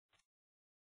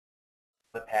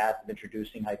the path of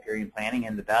introducing Hyperion Planning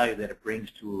and the value that it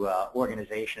brings to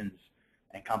organizations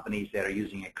and companies that are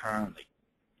using it currently.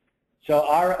 So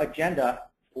our agenda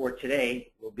for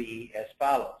today will be as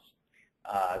follows.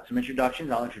 Some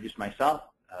introductions. I'll introduce myself,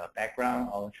 background.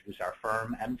 I'll introduce our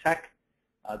firm, Emtec.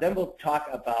 Then we'll talk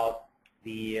about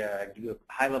give you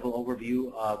a high-level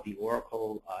overview of the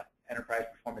Oracle Enterprise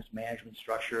Performance Management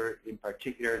structure, in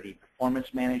particular the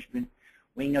performance management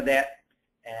wing of that,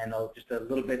 and just a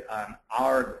little bit on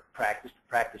our practice, the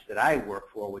practice that I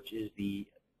work for, which is the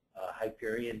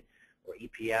Hyperion or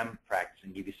EPM practice,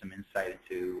 and give you some insight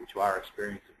into our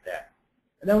experience with that.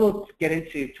 And then we'll get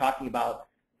into talking about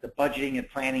the budgeting and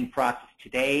planning process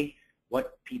today,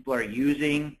 what people are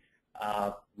using,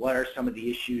 what are some of the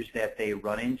issues that they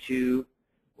run into.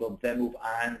 We'll then move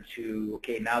on to,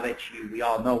 okay, now that we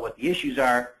all know what the issues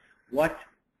are, what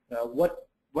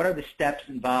are the steps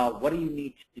involved? What do you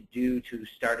need to do to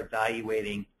start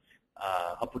evaluating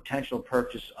a potential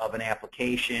purchase of an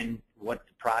application? What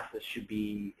the process should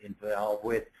be involved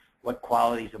with? What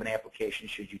qualities of an application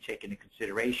should you take into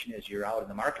consideration as you're out in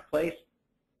the marketplace?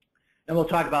 Then we'll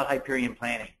talk about Hyperion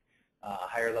Planning,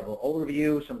 higher level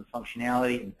overview, some of the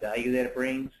functionality and value that it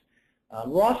brings.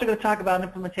 We're also going to talk about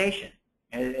implementation.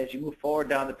 As you move forward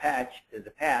down the path,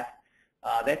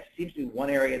 that seems to be one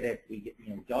area that we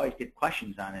always get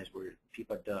questions on, as where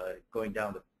people are going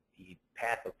down the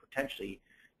path of potentially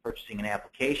purchasing an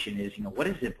application is, what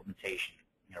is implementation?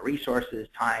 Resources,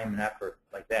 time, and effort,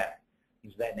 like that,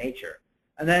 things of that nature.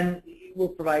 And then we'll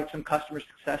provide some customer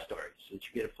success stories so that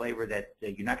you get a flavor that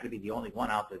you're not going to be the only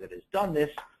one out there that has done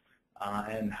this,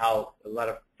 and how a lot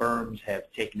of firms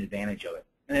have taken advantage of it.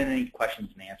 And then any questions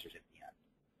and answers at the end.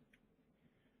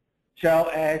 So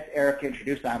as Eric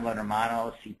introduced, I'm Len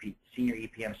Romano, Senior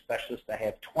EPM Specialist. I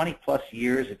have 20-plus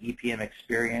years of EPM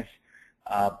experience,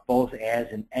 both as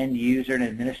an end user and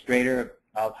administrator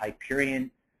of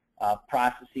Hyperion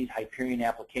processes, Hyperion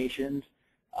applications.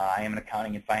 I am an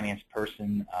accounting and finance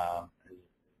person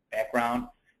background.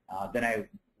 Then I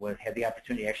had the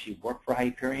opportunity to actually work for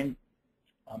Hyperion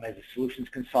as a solutions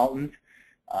consultant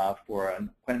for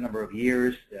quite a number of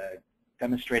years,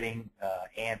 demonstrating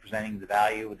and presenting the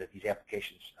value that these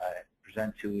applications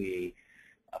present to a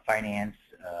finance,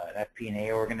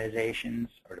 FP&A organizations,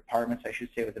 or departments, I should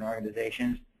say, within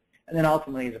organizations, and then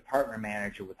ultimately as a partner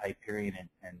manager with Hyperion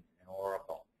and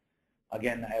Oracle.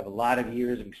 Again, I have a lot of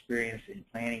years of experience in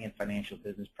planning and financial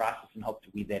business process, and hope to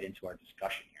weave that into our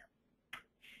discussion here.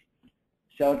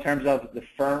 So in terms of the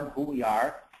firm, who we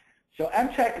are, so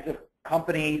Emtec is a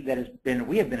company that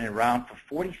we have been around for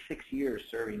 46 years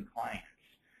serving clients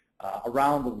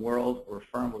around the world. We're a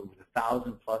firm with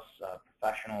 1,000-plus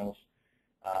professionals.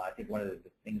 I think one of the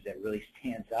things that really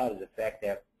stands out is the fact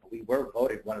that we were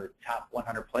voted one of the top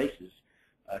 100 places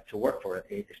to work for,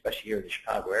 especially here in the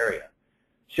Chicago area.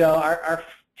 So our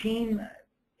team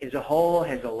as a whole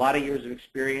has a lot of years of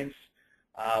experience,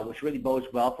 which really bodes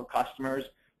well for customers.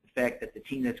 The fact that the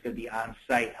team that's going to be on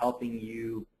site helping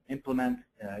you implement,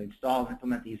 install and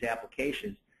implement these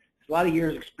applications, has a lot of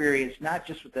years of experience, not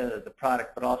just with the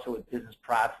product, but also with business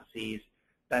processes,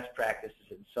 best practices,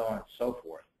 and so on and so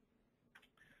forth.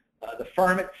 The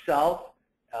firm itself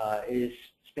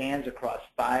spans across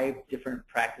 5 different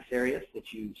practice areas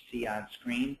that you see on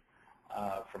screen,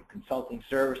 from consulting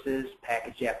services,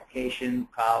 package application,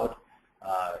 cloud,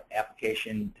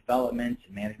 application development,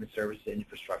 management services, and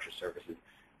infrastructure services.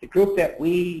 The group that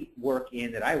I work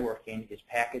in, is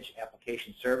package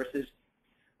application services,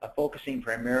 focusing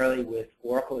primarily with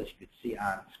Oracle, as you can see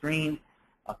on screen,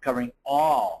 covering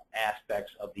all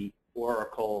aspects of the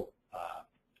Oracle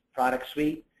product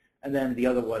suite, and then the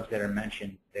other ones that are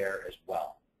mentioned there as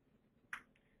well.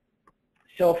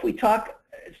 So if we start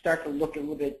to look a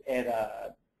little bit at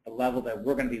a level that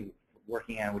we're going to be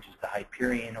working on, which is the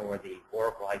Hyperion or the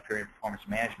Oracle Hyperion Performance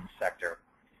Management sector,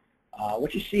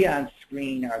 what you see on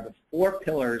screen are the 4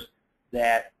 pillars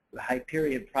that the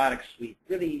Hyperion product suite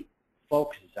really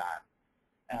focuses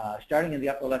on. Starting in the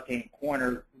upper left-hand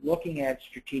corner, looking at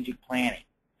strategic planning.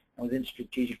 And within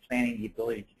strategic planning, the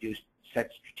ability to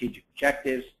set strategic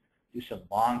objectives, do some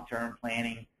long-term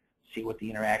planning, see what the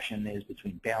interaction is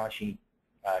between balance sheet,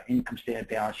 income statement,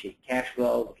 balance sheet, cash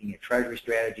flow, looking at treasury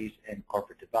strategies, and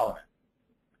corporate development.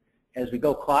 As we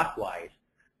go clockwise,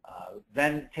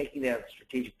 then taking that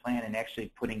strategic plan and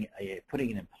actually putting it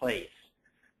in place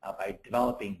by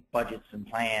developing budgets and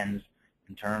plans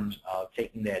in terms of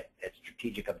taking that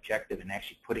strategic objective and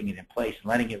actually putting it in place and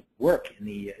letting it work in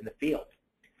the field.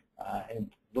 And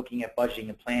looking at budgeting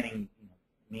and planning,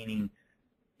 meaning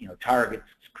targets,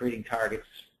 creating targets,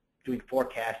 doing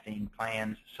forecasting,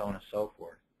 plans, so on and so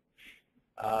forth.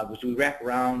 as we wrap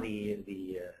around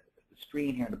the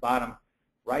screen here in the bottom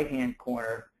right-hand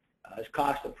corner, is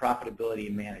cost of profitability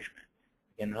and management.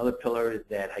 Again, another pillar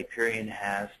that Hyperion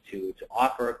has to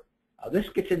offer. This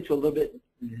gets into a little bit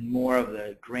more of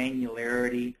the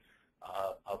granularity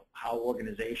of how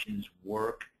organizations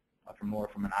work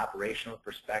from an operational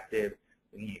perspective,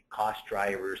 looking at cost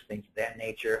drivers, things of that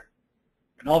nature.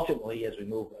 And ultimately, as we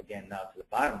move again now to the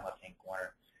bottom left-hand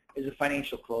corner, is a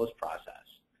financial close process.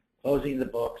 Closing the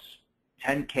books,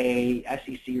 10K,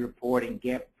 SEC reporting,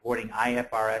 GAAP reporting,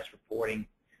 IFRS reporting,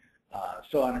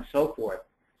 so on and so forth.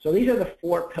 So these are the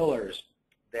 4 pillars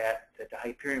that the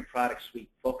Hyperion product suite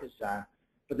focuses on.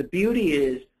 But the beauty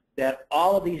is that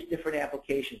all of these different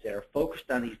applications that are focused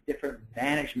on these different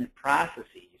management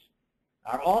processes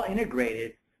are all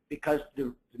integrated because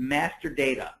the master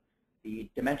data, the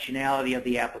dimensionality of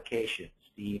the applications,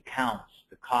 the accounts,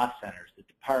 the cost centers, the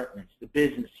departments, the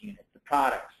business units, the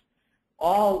products,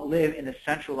 all live in a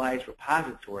centralized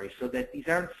repository so that these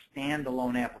aren't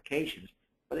standalone applications,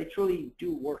 but they truly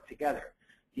do work together.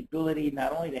 The ability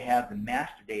not only to have the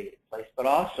master data in place, but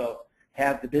also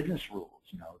have the business rules,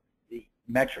 the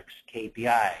metrics,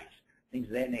 KPIs, things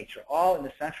of that nature, all in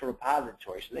the central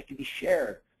repository so they can be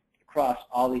shared across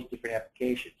all these different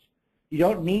applications. You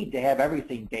don't need to have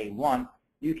everything day one.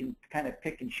 You can kind of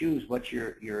pick and choose what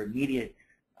your immediate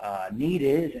need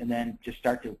is, and then just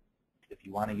start to, if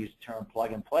you want to use the term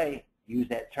plug and play, use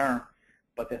that term.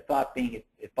 But the thought being,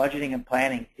 if budgeting and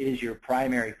planning is your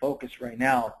primary focus right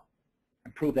now,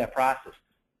 improve that process.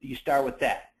 You start with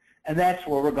that. And that's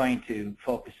where we're going to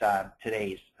focus on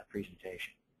today's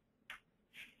presentation.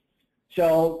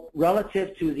 So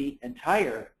relative to the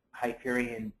entire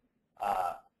Hyperion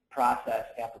process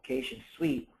application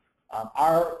suite,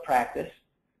 our practice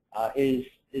is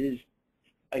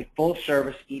a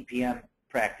full-service EPM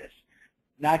practice.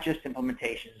 Not just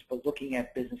implementations, but looking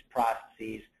at business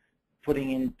processes,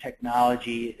 putting in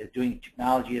technology, doing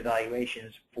technology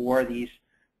evaluations for these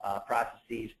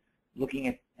processes, looking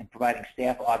at and providing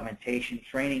staff augmentation,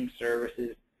 training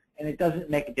services, and it doesn't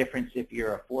make a difference if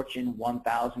you're a Fortune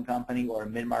 1000 company or a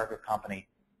mid-market company.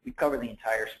 We cover the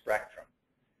entire spectrum.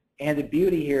 And the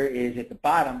beauty here is at the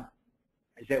bottom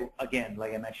is that, again,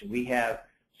 like I mentioned, we have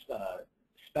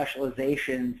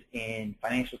specializations in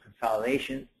financial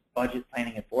consolidation, budget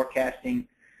planning and forecasting,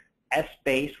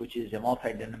 S-Base, which is a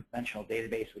multi-dimensional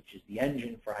database, which is the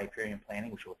engine for Hyperion Planning,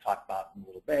 which we'll talk about in a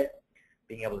little bit,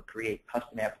 being able to create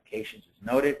custom applications as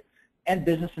noted, and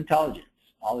business intelligence,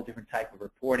 all the different type of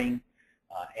reporting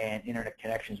and internet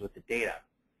connections with the data.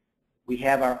 We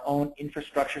have our own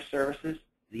infrastructure services.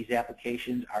 These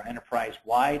applications are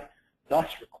enterprise-wide, thus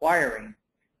requiring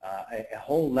a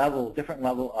whole level, different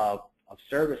level of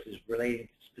services relating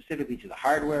specifically to the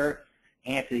hardware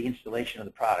and to the installation of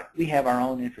the product. We have our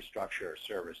own infrastructure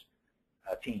service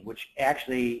team, which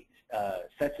actually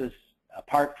sets us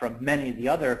apart from many of the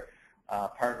other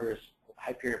partners,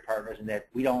 Hyperion partners, in that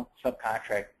we don't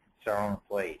subcontract to our own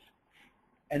employees.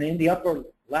 And in the upper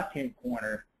left-hand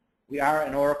corner, we are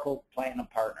an Oracle Platinum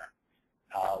partner,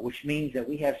 which means that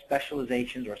we have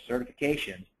specializations or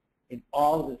certifications in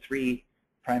all of the 3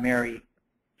 primary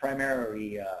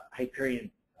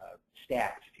Hyperion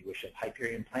stacks, if you wish, of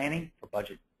Hyperion Planning for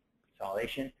budget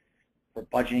consolidation, for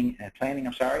budgeting and planning,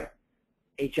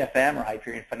 HFM or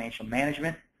Hyperion Financial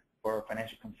Management for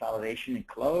financial consolidation and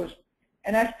close,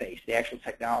 and S-Base, the actual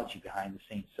technology behind the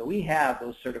scenes. So we have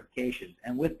those certifications,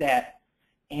 and with that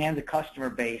and the customer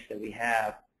base that we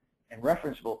have and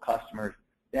referenceable customers,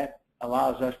 that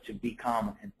allows us to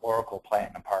become an Oracle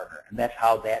Platinum partner, and that's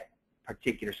how that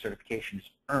particular certification is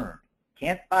earned.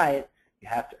 Can't buy it, you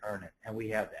have to earn it, and we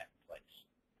have that in place.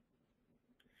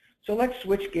 So let's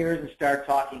switch gears and start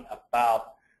talking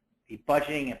about the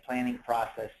budgeting and planning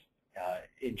process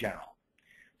in general.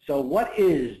 So what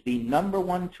is the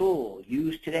 #1 tool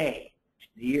used today,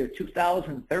 the year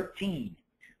 2013,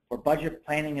 for budget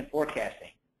planning and forecasting?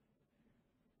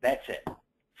 That's it.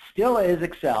 Still is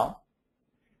Excel.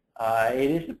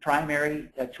 It is the primary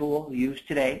tool used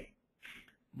today.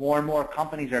 More and more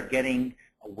companies are getting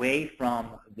away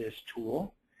from this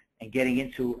tool and getting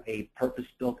into a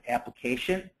purpose-built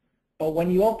application. But when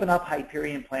you open up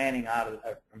Hyperion Planning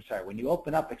when you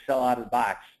open up Excel out of the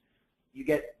box, you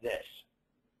get this.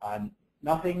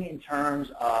 Nothing in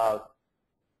terms of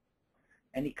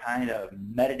any kind of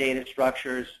metadata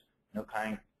structures, no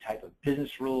type of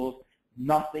business rules,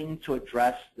 nothing to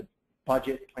address the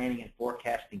budget planning and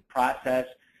forecasting process,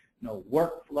 no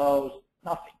workflows,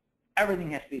 nothing.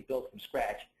 Everything has to be built from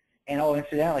scratch. And oh,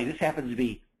 incidentally, this happens to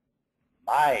be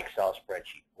my Excel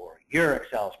spreadsheet or your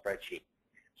Excel spreadsheet.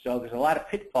 So there's a lot of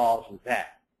pitfalls with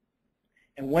that.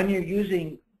 And when you're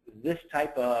using this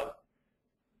type of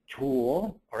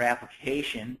tool or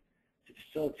application to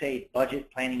facilitate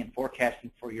budget planning and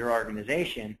forecasting for your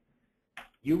organization,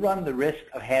 you run the risk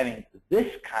of having this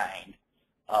kind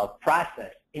of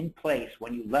process in place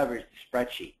when you leverage the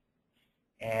spreadsheet.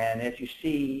 And as you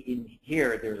see in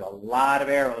here, there's a lot of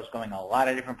arrows going a lot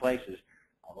of different places,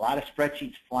 a lot of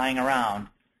spreadsheets flying around,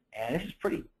 and this is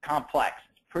pretty complex.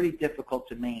 It's pretty difficult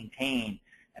to maintain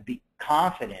and be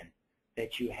confident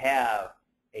that you have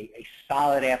a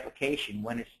solid application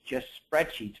when it's just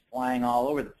spreadsheets flying all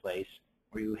over the place,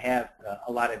 where you have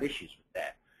a lot of issues with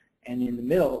that. And in the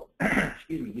middle,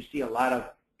 excuse me, you see a lot of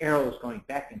arrows going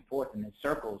back and forth and in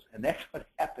circles, and that's what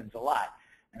happens a lot.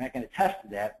 And I can attest to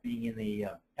that, being in the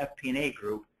FP&A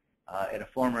group at a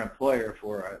former employer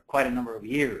for quite a number of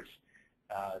years.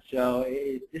 So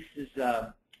this is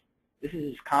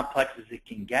as complex as it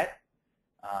can get,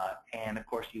 and of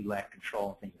course you lack control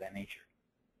and things of that nature.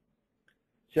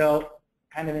 So,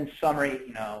 kind of in summary,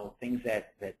 things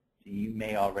that you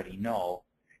may already know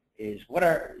is what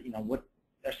are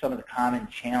some of the common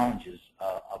challenges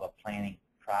of a planning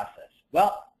process?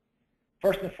 Well,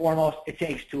 first and foremost, it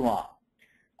takes too long.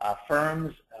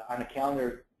 Firms, on a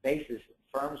calendar basis,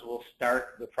 firms will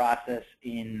start the process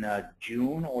in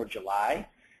June or July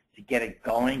to get it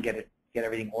going, get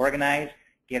everything organized,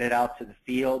 get it out to the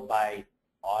field by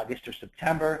August or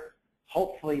September.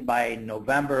 Hopefully by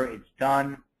November it's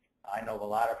done. I know of a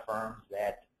lot of firms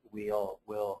that the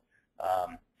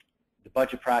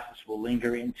budget process will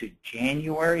linger into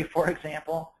January, for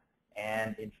example,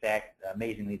 and in fact,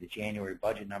 amazingly, the January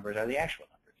budget numbers are the actual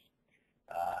numbers.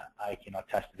 I can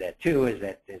attest to that too, as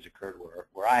that has occurred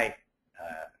where I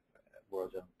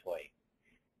was an employee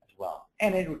as well.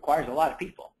 And it requires a lot of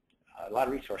people, a lot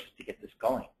of resources to get this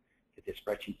going, get the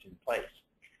spreadsheets in place.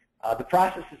 The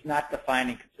process is not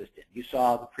defined and consistent. You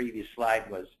saw the previous slide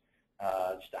was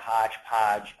just a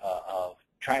hodgepodge of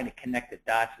trying to connect the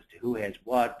dots as to who has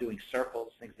what, doing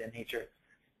circles, things of that nature.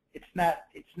 It's not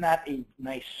a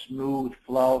nice smooth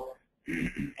flow,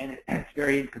 and it's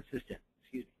very inconsistent.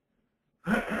 Excuse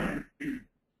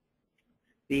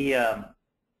me.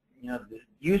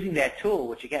 Using that tool,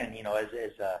 which again,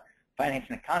 as a finance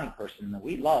and accounting person,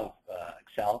 we love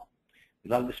Excel.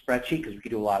 We love the spreadsheet because we can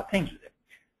do a lot of things with it.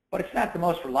 But it's not the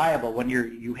most reliable when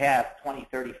you have 20,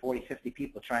 30, 40, 50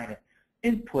 people trying to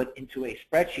input into a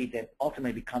spreadsheet that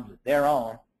ultimately becomes their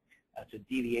own. It's a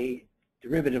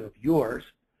derivative of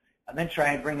yours, and then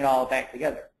try and bring it all back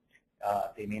together.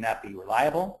 They may not be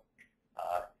reliable.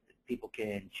 People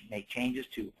can make changes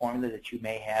to a formula that you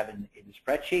may have in the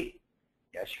spreadsheet.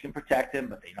 Yes, you can protect them,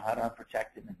 but they know how to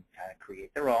unprotect them and kind of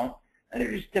create their own, and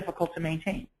they're just difficult to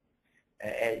maintain.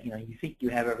 You think you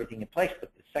have everything in place,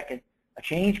 but the second a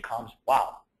change comes,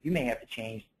 wow, you may have to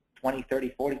change 20, 30,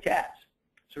 40 tabs.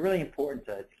 So really important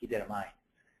to keep that in mind.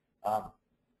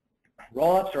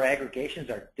 Roll-ups or aggregations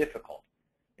are difficult.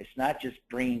 It's not just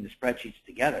bringing the spreadsheets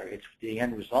together. It's the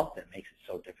end result that makes it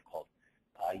so difficult.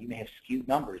 You may have skewed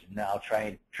numbers, and now try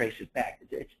and trace it back.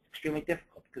 It's extremely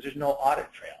difficult because there's no audit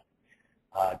trail.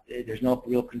 There's no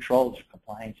real controls or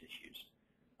compliance issues.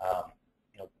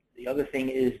 The other thing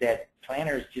is that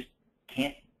planners just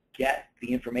can't get the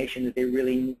information that they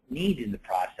really need in the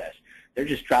process. They're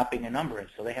just dropping a number, and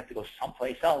so they have to go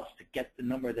someplace else to get the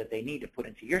number that they need to put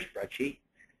into your spreadsheet,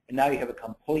 and now you have a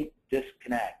complete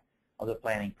disconnect of the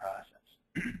planning process.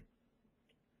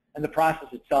 And the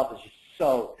process itself is just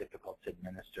so difficult to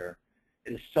administer.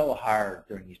 It is so hard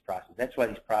during these processes. That's why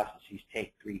these processes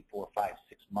take 3, 4, 5,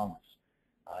 6 months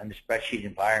in the spreadsheet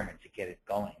environment to get it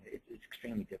going. It's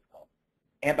extremely difficult.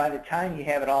 And by the time you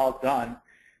have it all done,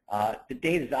 the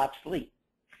data is obsolete.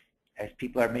 As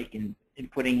people are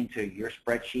inputting into your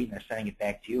spreadsheet and they're sending it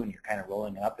back to you, and you're kind of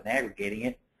rolling it up and aggregating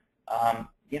it,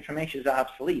 the information is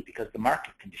obsolete because the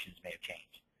market conditions may have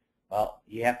changed. Well,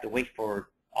 you have to wait for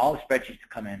all the spreadsheets to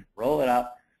come in, roll it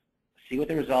up, see what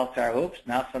the results are. Oops,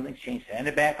 now something's changed. Send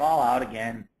it back all out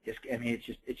again. It's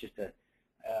just a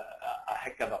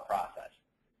heck of a process.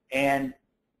 And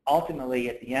ultimately,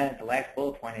 at the end, the last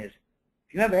bullet point is,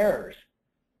 if you have errors,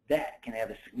 that can have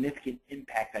a significant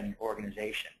impact on your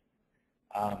organization.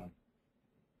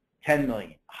 10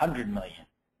 million, 100 million,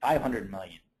 500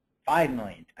 million, 5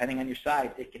 million, depending on your size,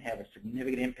 it can have a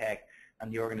significant impact on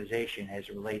the organization as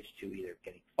it relates to either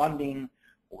getting funding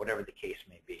or whatever the case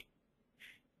may be.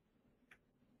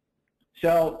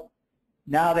 So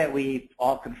now that we've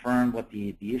all confirmed what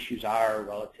the issues are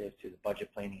relative to the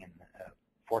budget planning and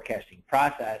forecasting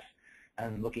process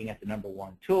and looking at the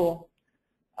 #1 tool,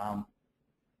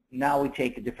 now we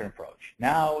take a different approach.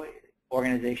 Now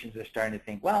organizations are starting to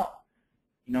think, well,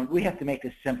 we have to make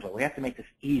this simpler. We have to make this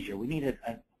easier. We need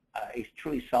a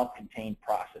truly self-contained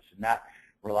process and not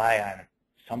rely on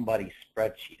somebody's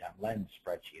spreadsheet, on Len's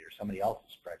spreadsheet or somebody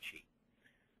else's spreadsheet.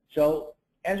 So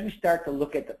as we start to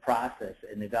look at the process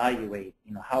and evaluate,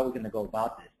 how we're going to go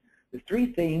about this, the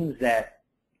three things that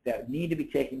need to be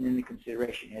taken into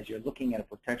consideration as you're looking at a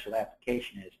potential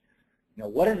application is,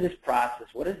 what is this process?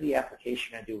 What is the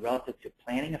application going to do relative to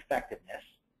planning effectiveness?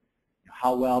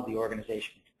 How well the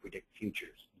organization can predict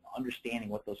futures? Understanding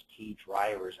what those key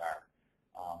drivers are.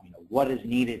 What is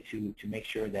needed to make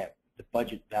sure that the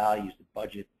budget values, the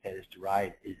budget that is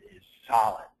derived is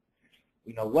solid.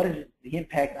 What is the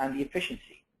impact on the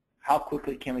efficiency? How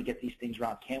quickly can we get these things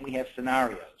around? Can we have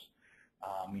scenarios?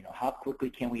 How quickly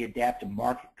can we adapt to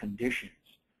market conditions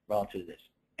relative to this?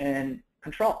 And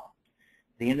control.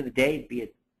 At the end of the day, be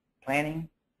it planning,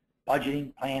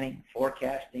 budgeting, planning,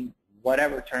 forecasting,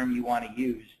 whatever term you want to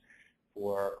use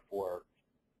for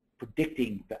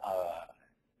predicting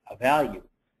a value,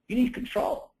 you need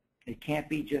control. It can't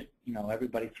be just,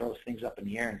 everybody throws things up in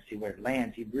the air and see where it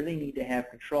lands. You really need to have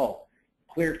control.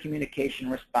 Clear communication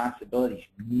responsibilities.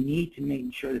 You need to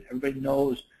make sure that everybody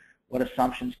knows what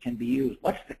assumptions can be used.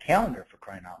 What's the calendar, for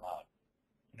crying out loud?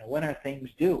 When are things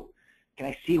due? Can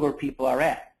I see where people are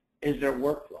at? Is there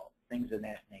workflow? Things of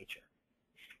that nature.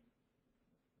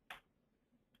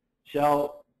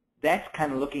 So that's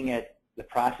kind of looking at the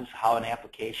process, how an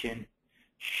application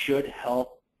should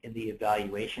help in the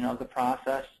evaluation of the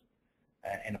process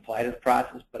and apply to the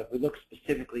process. But if we look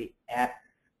specifically at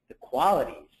the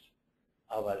qualities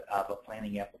of a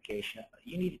planning application,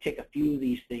 you need to take a few of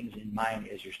these things in mind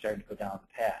as you're starting to go down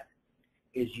the path.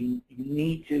 You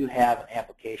need to have an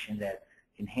application that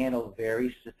can handle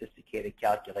very sophisticated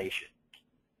calculations.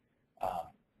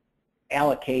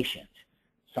 Allocations.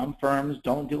 Some firms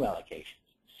don't do allocations.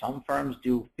 Some firms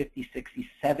do 50, 60,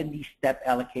 70-step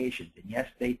allocations, and yes,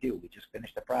 they do. We just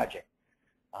finished a project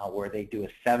where they do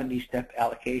a 70-step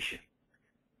allocation.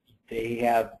 They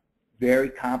have very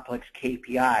complex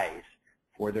KPIs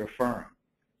for their firm.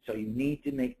 So you need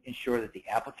to ensure that the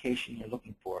application you're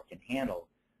looking for can handle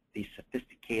these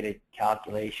sophisticated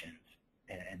calculations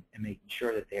and making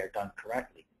sure that they are done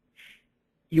correctly.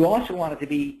 You also want it to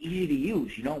be easy to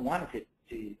use. You don't want it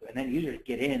to an end user to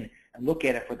get in and look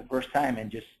at it for the first time and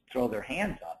just throw their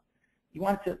hands up. You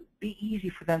want it to be easy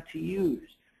for them to use,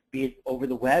 be it over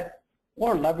the web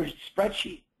or leverage the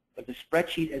spreadsheet. But the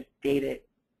spreadsheet is data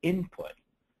input,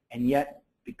 and yet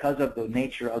because of the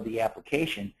nature of the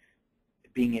application,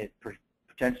 being it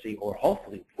potentially or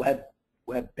hopefully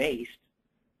web-based,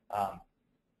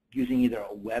 using either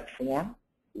a web form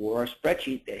or a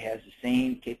spreadsheet that has the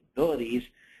same capabilities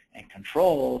and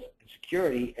controls and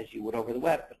security as you would over the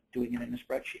web, but doing it in a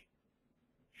spreadsheet.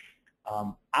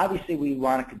 Obviously, we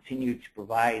want to continue to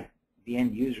provide the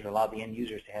end users, allow the end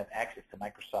users to have access to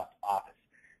Microsoft Office,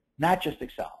 not just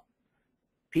Excel.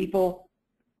 People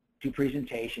do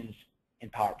presentations in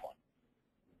PowerPoint.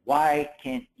 Why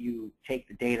can't you take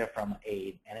the data from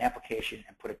an application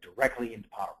and put it directly into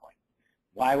PowerPoint?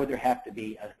 Why would there have to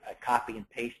be a copy and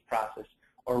paste process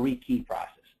or rekey process?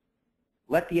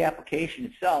 Let the application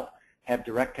itself have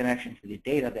direct connection to the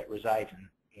data that resides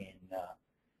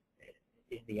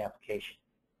in the application.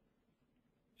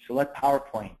 So let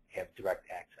PowerPoint have direct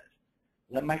access.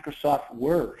 Let Microsoft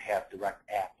Word have direct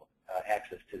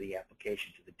access to the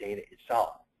application, to the data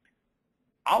itself.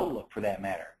 Outlook, for that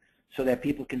matter, so that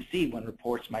people can see when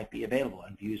reports might be available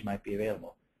and views might be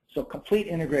available. So complete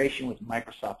integration with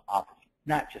Microsoft Office,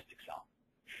 not just Excel.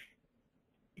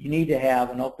 You need to have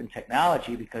an open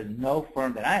technology because no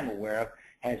firm that I'm aware of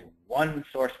has one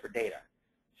source for data.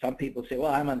 Some people say,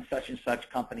 well, I'm on such and such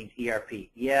company's ERP.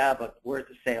 Yeah, but where's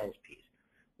the sales piece?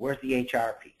 Where's the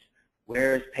HR piece?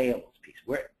 Where's payables piece?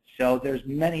 So there's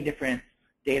many different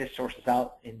data sources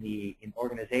out in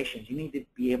organizations. You need to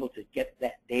be able to get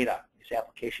that data. This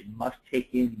application must take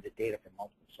in the data from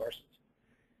multiple sources.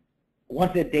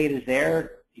 Once that data is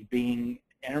there, you're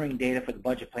entering data for the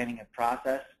budget planning and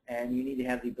process, and you need to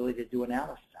have the ability to do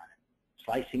analysis on it,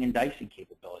 slicing and dicing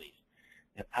capabilities.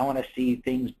 If I want to see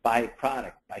things by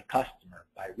product, by customer,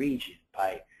 by region,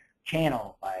 by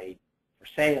channel, for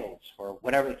sales, for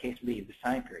whatever the case may be, the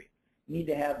time period. You need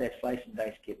to have that slice and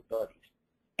dice capabilities.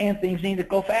 And things need to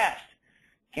go fast.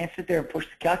 You can't sit there and push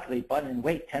the calculate button and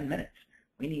wait 10 minutes.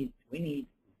 We need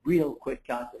real quick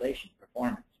calculation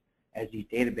performance as these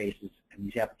databases and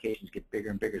these applications get bigger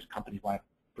and bigger as companies want to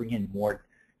bring in more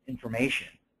information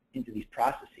into these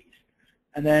processes.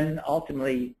 And then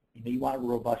ultimately, you want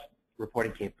robust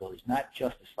reporting capabilities, not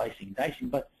just the slicing and dicing,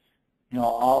 but a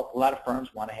lot of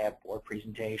firms want to have board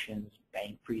presentations,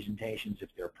 bank presentations if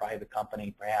they're a private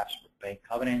company, perhaps with bank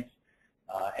covenants,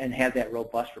 and have that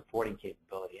robust reporting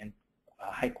capability and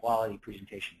high quality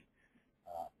presentation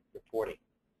reporting.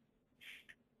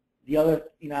 The other,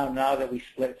 now that we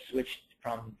switched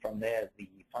from that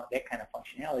kind of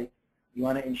functionality, you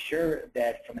want to ensure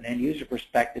that from an end user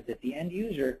perspective that the end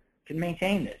user can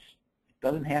maintain this. It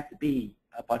doesn't have to be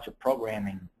a bunch of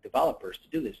programming developers to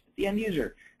do this. But the end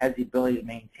user has the ability to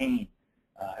maintain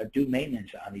or do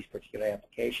maintenance on these particular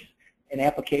applications. An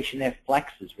application that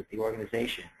flexes with the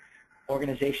organization.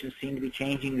 Organizations seem to be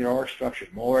changing their org structure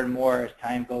more and more as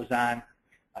time goes on.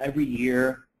 Every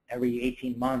year, every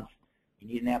 18 months, you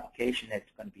need an application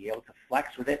that's going to be able to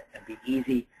flex with it and be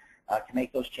easy to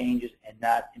make those changes and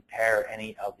not impair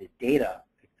any of the data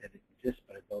that exists,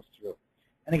 but it goes through.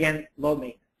 And again, low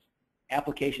maintenance.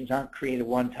 Applications aren't created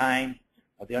one time,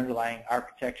 or the underlying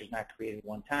architecture is not created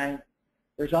one time.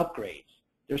 There's upgrades.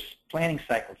 There's planning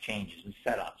cycle changes and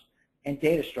setups, and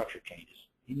data structure changes.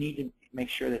 You need to make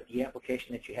sure that the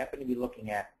application that you happen to be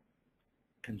looking at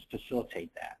can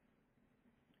facilitate that.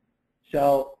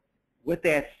 So with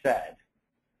that said,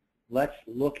 let's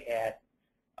look at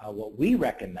what we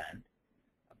recommend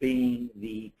being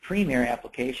the premier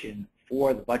application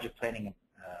for the budget planning and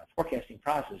forecasting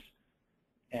process,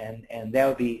 and that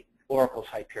would be Oracle's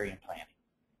Hyperion Planning.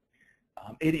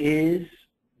 It is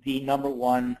the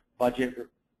 #1 budget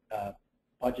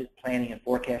planning and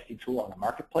forecasting tool on the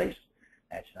marketplace.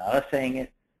 That's not us saying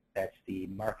it. That's the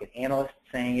market analyst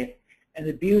saying it. And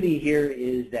the beauty here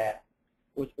is that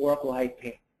with Oracle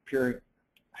Hyperion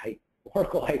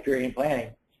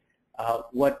Planning,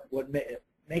 what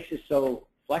makes it so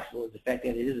flexible is the fact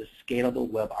that it is a scalable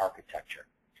web architecture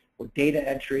where data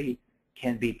entry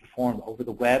can be performed over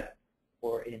the web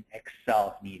or in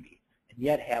Excel if need be, and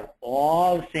yet have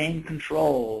all the same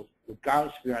controls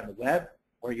regardless if you're on the web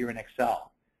or you're in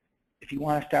Excel. If you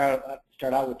want to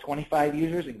start out with 25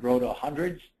 users and grow to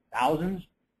hundreds, thousands,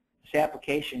 this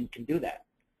application can do that.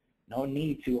 No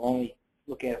need to only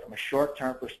look at it from a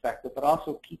short-term perspective, but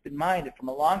also keep in mind that from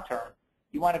a long-term,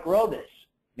 you want to grow this.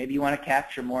 Maybe you want to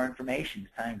capture more information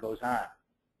as time goes on.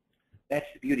 That's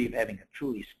the beauty of having a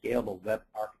truly scalable web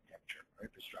architecture or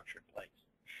infrastructure in place.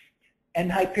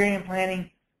 And Hyperion Planning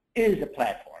is a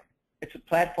platform. It's a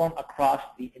platform across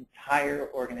the entire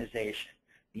organization,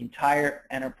 the entire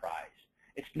enterprise.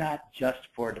 It's not just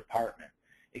for a department.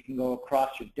 It can go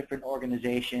across your different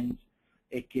organizations.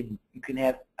 You can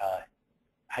have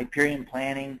Hyperion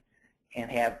Planning and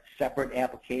have separate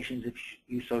applications if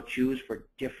you so choose for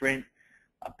different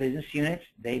business units.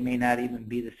 They may not even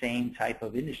be the same type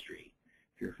of industry.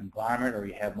 If you're a conglomerate or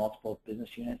you have multiple business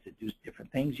units that do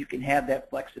different things, you can have that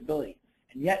flexibility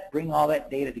and yet bring all that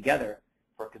data together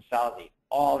for consolidate,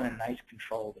 all in a nice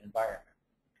controlled environment.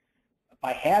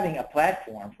 By having a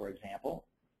platform, for example,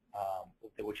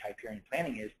 which Hyperion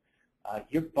Planning is,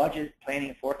 your budget planning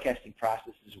and forecasting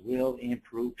processes will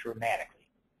improve dramatically.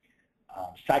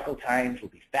 Cycle times will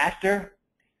be faster.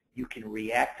 You can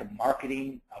react to market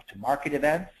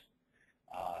events.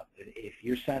 If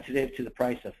you're sensitive to the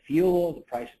price of fuel, the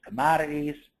price of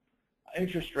commodities,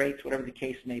 interest rates, whatever the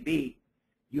case may be,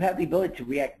 you have the ability to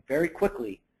react very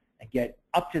quickly and get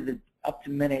up to the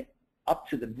minute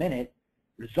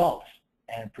results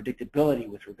and predictability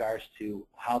with regards to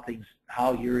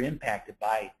how you're impacted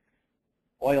by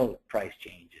oil price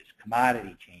changes,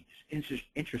 commodity changes,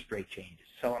 interest rate changes,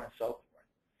 so on and so forth.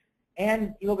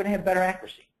 And you're going to have better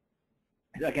accuracy.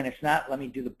 Again, it's not let me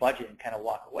do the budget and kind of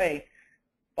walk away.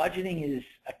 Budgeting is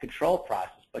a control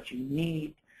process, but you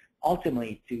need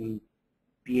ultimately to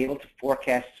be able to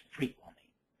forecast frequently.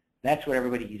 That's what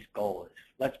everybody's goal is.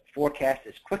 Let's forecast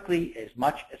as quickly, as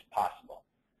much as possible.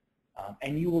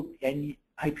 And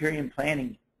Hyperion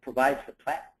Planning provides the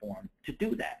platform to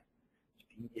do that.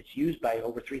 It's used by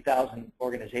over 3,000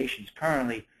 organizations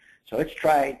currently, so it's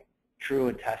tried, true,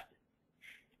 and tested.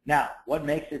 Now, what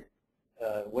makes it,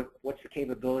 what's the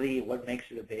capability, what makes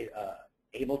it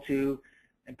able to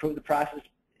improve the process?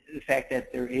 The fact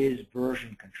that there is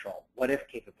version control, what-if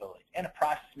capabilities, and a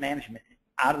process management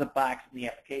out of the box in the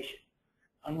application.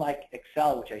 Unlike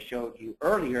Excel, which I showed you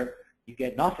earlier, you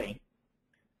get nothing.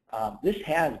 This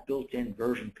has built-in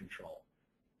version control,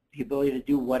 the ability to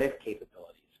do what-if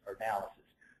capabilities or analysis,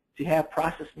 to have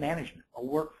process management, a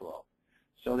workflow,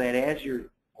 so that as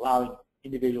you're allowing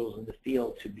individuals in the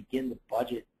field to begin the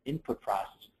budget input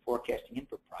process, the forecasting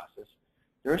input process,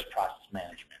 there's process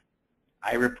management.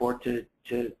 I report to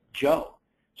Joe.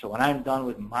 So when I'm done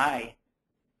with my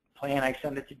plan, I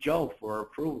send it to Joe for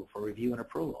approval, for review and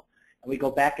approval. And we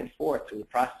go back and forth through the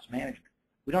process management.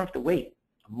 We don't have to wait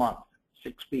a month,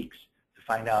 6 weeks to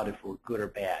find out if we're good or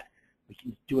bad. We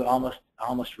can do it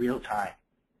almost real time.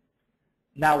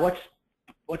 Now,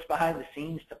 what's behind the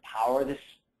scenes to power this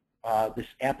this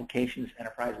application, this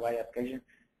enterprise-wide application?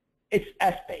 It's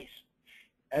Essbase.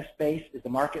 Essbase is the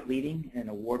market-leading and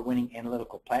award-winning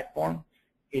analytical platform.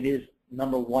 It is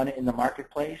 #1 in the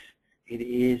marketplace. It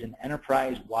is an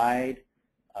enterprise-wide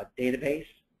database,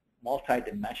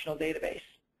 multi-dimensional database.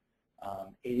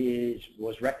 It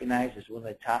was recognized as one of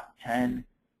the top 10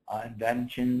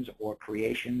 inventions or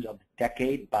creations of the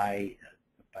decade by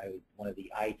one of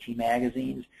the IT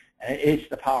magazines. And it's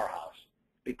the powerhouse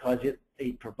because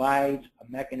it provides a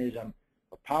mechanism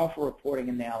for powerful reporting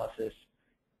analysis,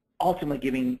 ultimately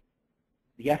giving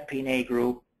the FP&A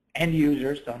group, end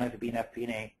users, don't have to be an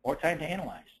FP&A, more time to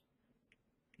analyze.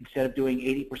 Instead of doing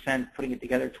 80%, putting it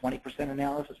together, 20%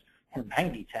 analysis, or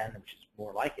 90-10, which is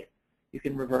more like it, you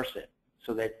can reverse it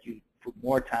so that you put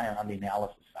more time on the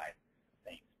analysis side of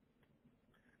things.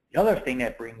 The other thing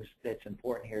that's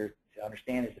important here to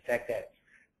understand is the fact that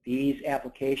these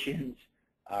applications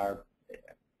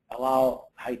allow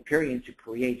Hyperion to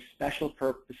create special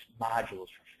purpose modules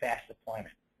for fast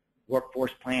deployment.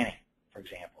 Workforce planning, for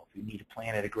example, if you need to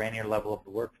plan at a granular level of the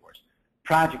workforce.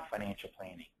 Project financial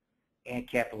planning, and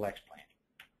capital X planning.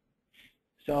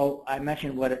 So I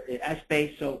mentioned what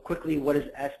Essbase. So quickly, what is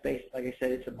Essbase? Like I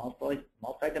said, it's a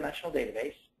multi-dimensional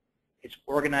database. It's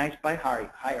organized by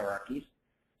hierarchies.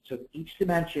 So each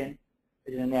dimension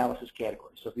is an analysis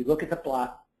category. So if you look at the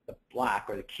block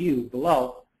or the cube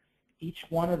below, each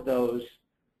one of those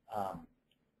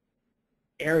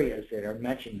areas that are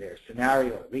mentioned there,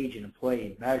 scenario, region,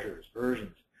 employee, measures,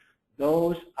 versions,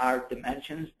 those are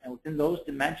dimensions, and within those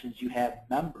dimensions you have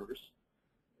members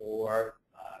or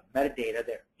metadata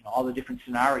that, all the different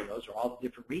scenarios or all the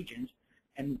different regions,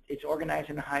 and it's organized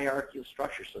in a hierarchical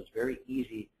structure, so it's very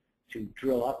easy to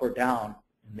drill up or down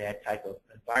in that type of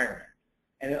environment.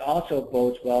 And it also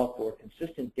bodes well for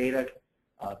consistent data,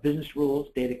 business rules,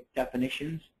 data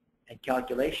definitions, and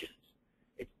calculations.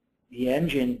 The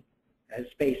engine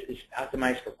Essbase is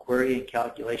optimized for query and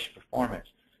calculation performance.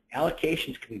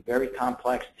 Allocations can be very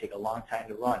complex and take a long time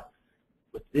to run.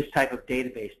 With this type of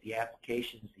database, the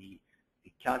applications, the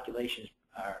calculations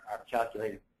are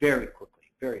calculated very quickly,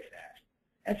 very fast.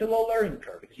 And it's a low learning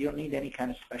curve because you don't need any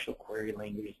kind of special query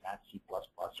language. It's not C++ or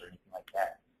anything like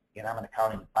that. Again, I'm an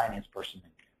accounting and finance person,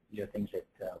 and these are things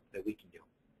that we can do.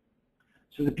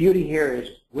 So the beauty here is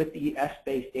with the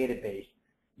Essbase database,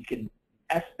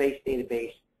 Essbase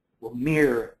database will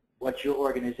mirror what your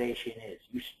organization is.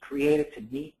 You create it to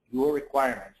meet your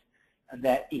requirements, and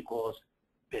that equals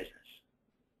business.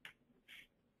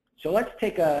 So let's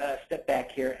take a step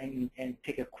back here and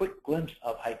take a quick glimpse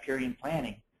of Hyperion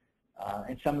Planning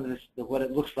and some of what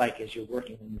it looks like as you're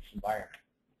working in this environment.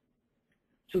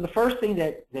 So the first thing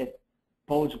that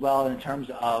bodes well in terms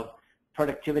of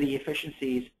productivity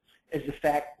efficiencies is the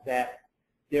fact that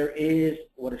there is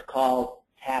what is called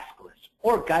task lists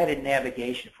or guided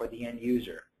navigation for the end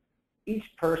user. Each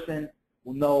person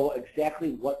will know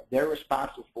exactly what they're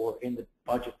responsible for in the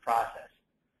budget process.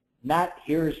 Not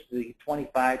here's the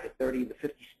 25 to 30 to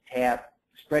 50 tab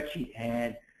spreadsheet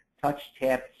and touch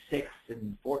tab 6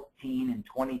 and 14 and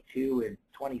 22 and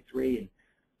 23 and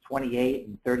 28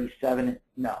 and 37.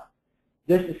 No.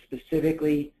 This is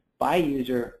specifically by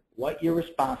user what you're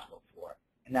responsible for.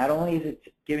 And not only is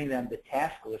it giving them the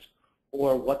task list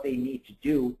or what they need to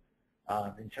do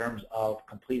in terms of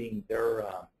completing their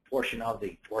portion of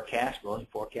the forecast, rolling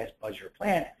forecast, budget, or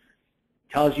plan, it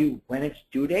tells you when it's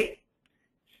due date,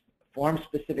 forms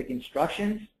specific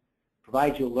instructions,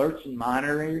 provides you alerts and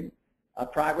monitoring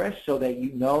progress so that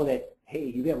you know that,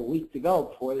 hey, you have a week to go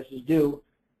before this is due.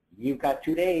 You've got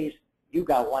 2 days. You've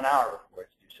got 1 hour before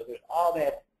it's due. So there's all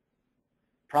that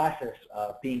process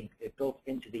being built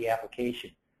into the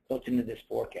application, built into this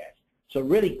forecast. So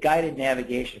really guided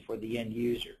navigation for the end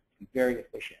user. Very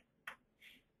efficient.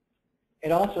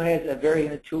 It also has a very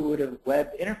intuitive web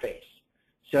interface.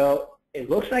 So it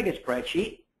looks like a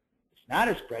spreadsheet. It's not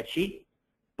a spreadsheet,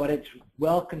 but it's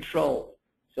well controlled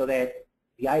so that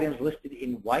the items listed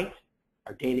in white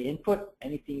are data input.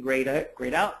 Anything grayed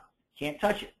out, can't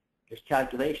touch it. There's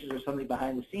calculations or something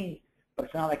behind the scenes, but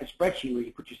it's not like a spreadsheet where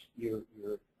you put your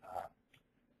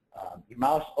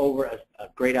mouse over a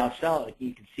grayed out cell and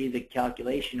you can see the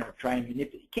calculation or try and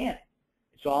manipulate. You can't.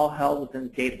 It's all held within the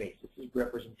database. This is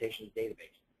representation of the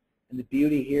database. And the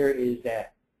beauty here is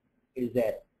that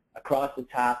across the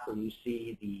top where you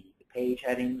see the page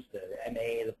headings, the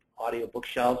MA, the audio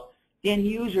bookshelves, the end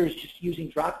user is just using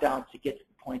drop-downs to get to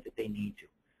the point that they need to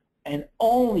and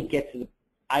only get to the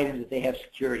items that they have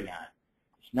security on.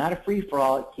 It's not a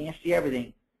free-for-all. You can't see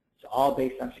everything. It's all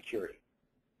based on security.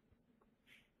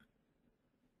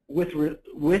 With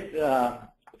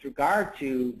regard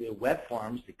to the web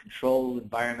forms, the controlled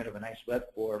environment of a nice web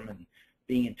form and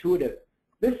being intuitive,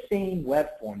 this same web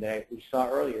form that we saw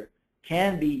earlier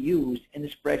can be used in the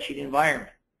spreadsheet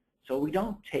environment. So we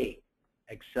don't take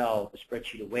Excel, the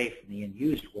spreadsheet, away from the end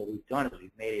user. What we've done is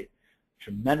we've made it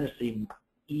tremendously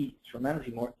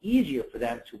more easier for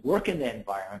them to work in that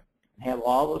environment and have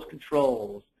all those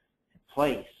controls in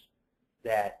place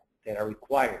that are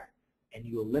required. And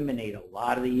you eliminate a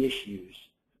lot of the issues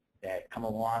that come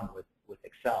along with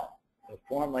Excel. The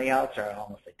form layouts are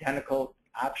almost identical,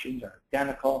 options are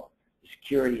identical, the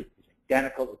security is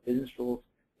identical, the business rules,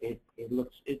 it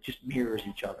just mirrors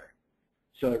each other.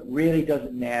 So it really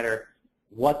doesn't matter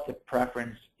what the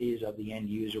preference is of the end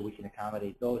user. We can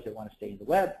accommodate those that want to stay in the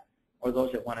web or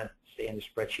those that want to stay in the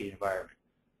spreadsheet environment.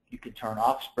 You can turn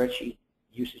off spreadsheet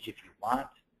usage if you want,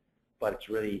 but it's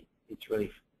really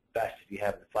best if you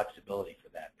have the flexibility for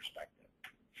that perspective.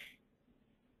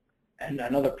 And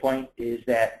another point is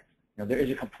that there is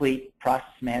a complete process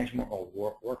management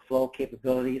or workflow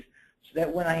capabilities, so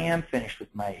that when I am finished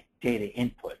with my data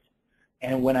input,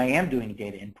 and when I am doing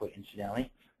data input,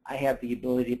 incidentally, I have the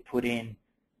ability to put in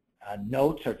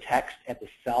notes or text at the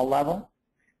cell level.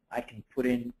 I can put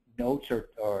in notes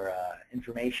or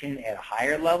information at a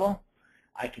higher level.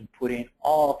 I can put in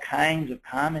all kinds of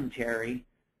commentary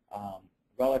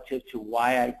relative to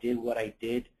why I did what I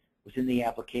did within the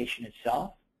application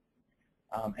itself.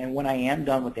 And when I am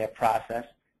done with that process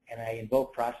and I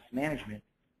invoke process management,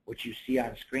 what you see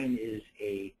on screen is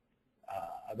a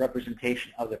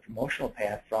representation of the promotional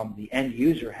path from the end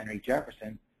user, Henry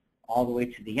Jefferson, all the way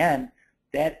to the end,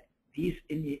 that these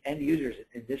end users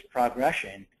in this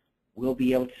progression will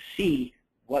be able to see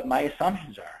what my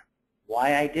assumptions are,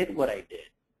 why I did what I did.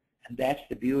 And that's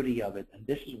the beauty of it. And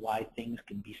this is why things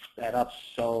can be sped up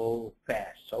so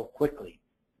fast, so quickly,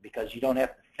 because you don't have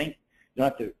to think, you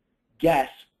don't have to guess,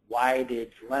 why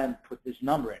did Glenn put this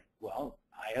number in? Well,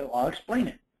 I'll explain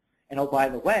it. And oh, by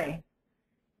the way,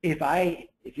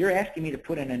 if you're asking me to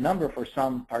put in a number for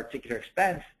some particular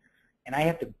expense and I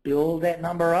have to build that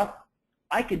number up,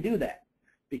 I can do that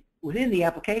within the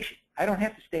application. I don't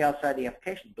have to stay outside the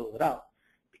application to build it up,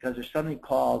 because there's something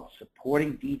called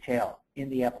supporting detail in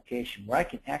the application where I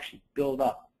can actually build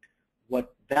up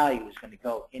what value is going to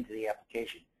go into the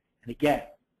application. And again,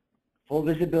 full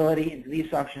visibility into the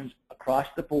assumptions across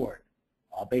the board,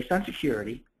 all based on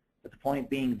security, but the point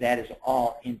being that is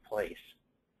all in place.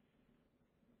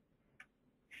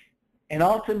 And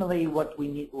ultimately, what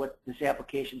this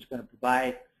application is going to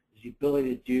provide is the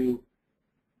ability to do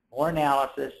more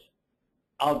analysis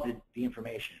of the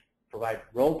information, provide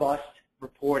robust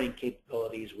reporting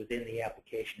capabilities within the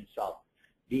application itself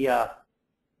via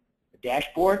the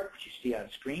dashboard, which you see on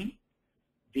screen,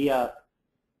 via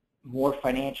more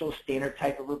financial standard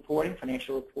type of reporting,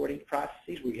 financial reporting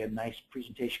processes where you have nice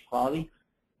presentation quality,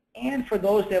 and for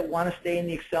those that want to stay in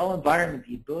the Excel environment,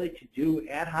 the ability to do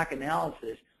ad hoc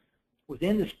analysis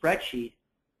within the spreadsheet,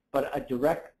 but a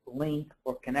direct link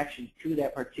or connection to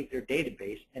that particular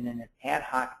database, and in an ad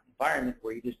hoc environment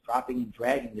where you're just dropping and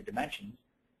dragging the dimensions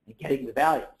and getting the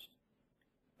values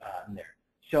in there.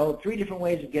 So 3 different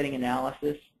ways of getting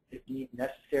analysis, if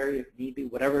necessary, if need be,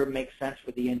 whatever makes sense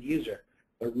for the end user,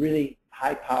 but really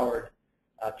high-powered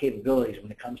capabilities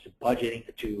when it comes to budgeting,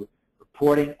 to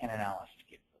reporting and analysis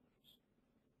capabilities.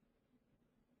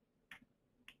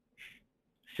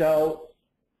 So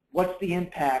what's the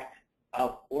impact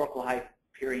of Oracle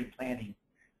Hyperion Planning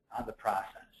on the process?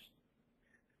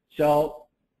 So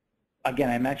again,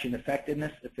 I mentioned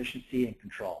effectiveness, efficiency, and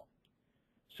control.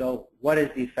 So what is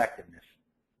the effectiveness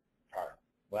part?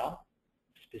 Well,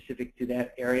 specific to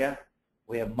that area,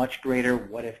 we have much greater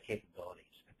what-if capabilities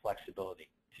and flexibility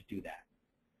to do that.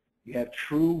 You have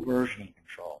true versioning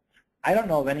control. I don't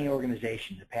know of any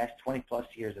organization in the past 20-plus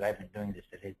years that I've been doing this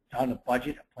that has done a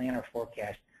budget, a plan, or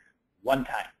forecast one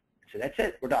time. So that's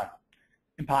it, we're done.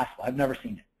 Impossible, I've never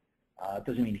seen it. It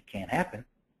doesn't mean it can't happen,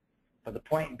 but the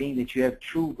point being that you have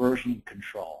true versioning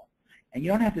control. And you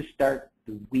don't have to start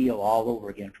the wheel all over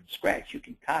again from scratch. You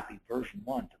can copy version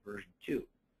 1 to version 2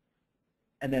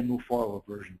 and then move forward with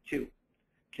version 2. You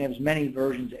can have as many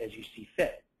versions as you see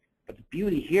fit. But the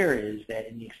beauty here is that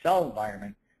in the Excel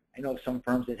environment, I know some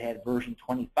firms that had version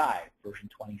 25, version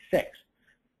 26.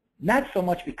 Not so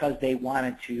much because they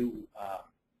wanted to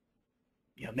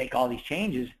make all these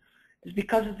changes, it's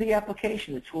because of the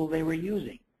application, the tool they were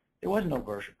using. There was no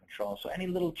version control, so any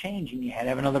little change and you had to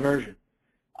have another version.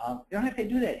 You don't have to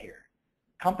do that here.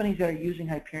 Companies that are using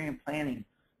Hyperion Planning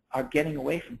are getting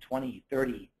away from 20,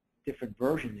 30 different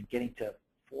versions and getting to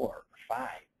 4 or 5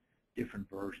 different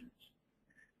versions.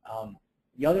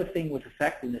 The other thing with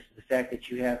effectiveness is the fact that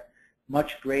you have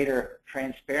much greater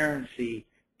transparency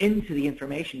into the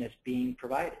information that's being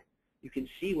provided. You can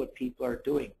see what people are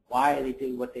doing, why they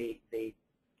did what they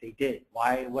did,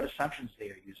 what assumptions they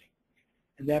are using.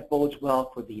 And that bodes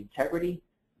well for the integrity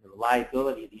and the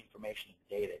reliability of the information and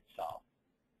the data itself.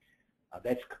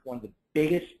 That's one of the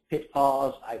biggest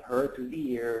pitfalls I've heard through the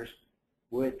years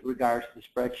with regards to the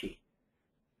spreadsheet.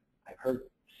 I've heard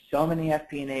so many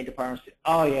FP&A departments say,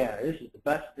 oh yeah, this is the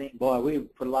best thing. Boy, we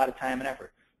put a lot of time and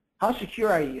effort. How secure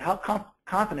are you? How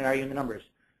confident are you in the numbers?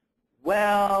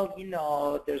 Well, you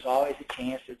know, there's always a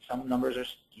chance that some numbers are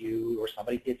skewed or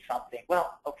somebody did something.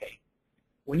 Well, okay.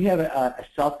 When you have a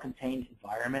self-contained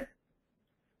environment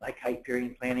like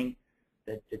Hyperion Planning,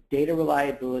 the data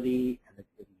reliability and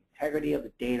the integrity of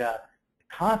the data,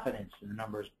 the confidence in the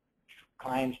numbers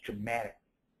climbs dramatically.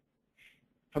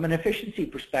 From an efficiency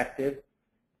perspective,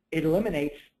 it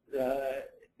eliminates the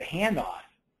handoff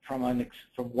from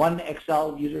one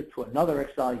Excel user to another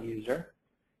Excel user.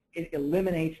 It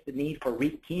eliminates the need for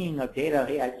rekeying of data.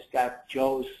 Hey, I just got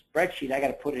Joe's spreadsheet. I got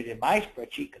to put it in my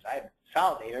spreadsheet because I have a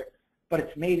consolidator, but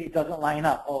it doesn't line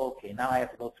up. Oh, okay, now I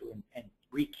have to go through and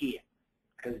rekey it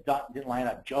because it didn't line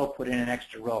up. Joe put in an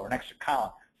extra row or an extra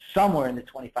column somewhere in the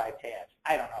 25 tabs.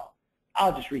 I don't know.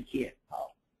 I'll just rekey it.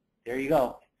 Oh, there you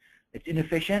go. It's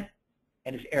inefficient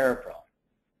and it's error prone.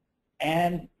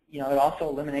 And you know, it also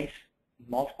eliminates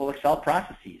multiple Excel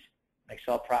processes. An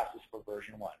Excel process for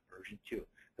version 1, version 2,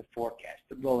 the forecast,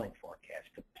 the rolling forecast,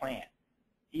 the plan.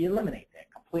 You eliminate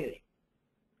that completely.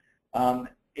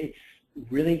 It's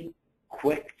really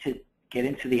quick to get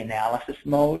into the analysis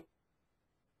mode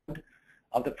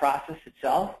of the process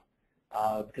itself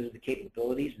because of the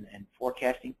capabilities and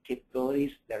forecasting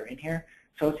capabilities that are in here.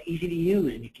 So it's easy to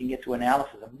use, and you can get to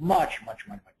analysis much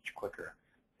quicker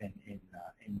than in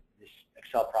this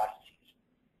Excel processes.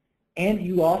 And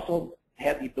you also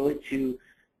have the ability to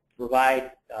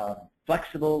provide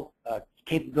flexible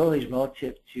capabilities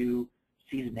relative to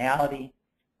seasonality,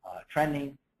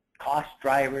 trending, cost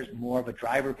drivers, more of a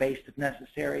driver based if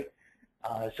necessary.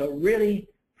 So it really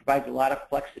provides a lot of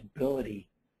flexibility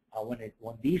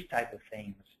when these type of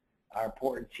things are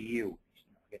important to you.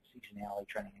 Get seasonality,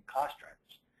 trending, and cost drivers.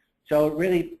 So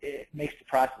it makes the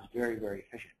process very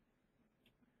efficient.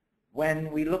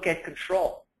 When we look at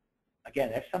control,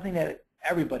 again, that's something that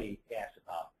everybody asks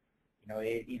about.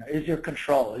 Is there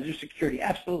control? Is there security?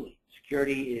 Absolutely.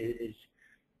 Security is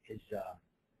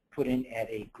put in at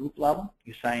a group level.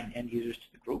 You assign end users to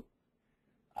the group.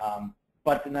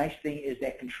 But the nice thing is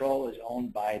that control is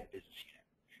owned by the business unit,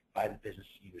 by the business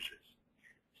users.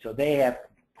 So they have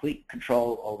complete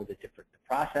control over the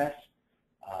process.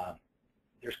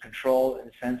 There's control in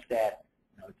the sense that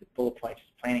the bullet points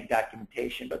is planning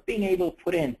documentation, but being able to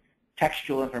put in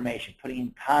textual information, putting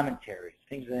in commentaries,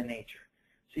 things of that nature.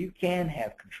 So you can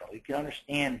have control. You can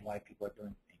understand why people are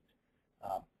doing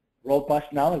things.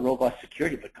 Robust, not only robust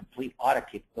security, but complete audit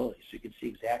capabilities. So you can see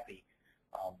exactly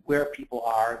where people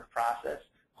are in the process,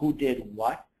 who did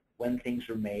what, when things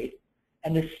were made.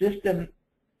 And the system,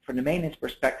 from the maintenance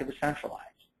perspective, is centralized.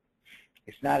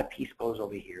 It's not a piece goes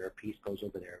over here, a piece goes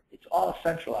over there. It's all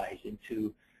centralized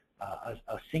into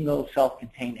a single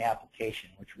self-contained application,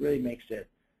 which really makes it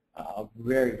a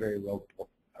very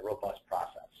robust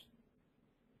process.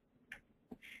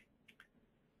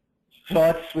 So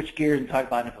let's switch gears and talk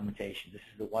about implementation. This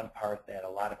is the one part that a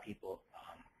lot of people,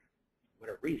 for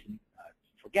whatever reason,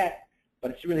 forget,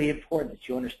 but it's really important that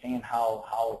you understand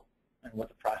how and what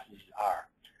the processes are.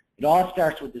 It all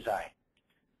starts with design.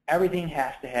 Everything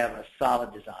has to have a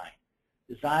solid design.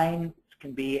 Design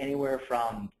can be anywhere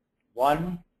from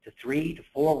 1 to 3 to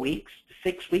 4 weeks to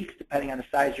 6 weeks, depending on the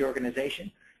size of your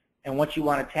organization and what you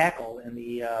want to tackle in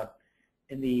the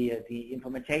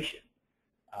implementation.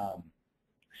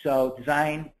 So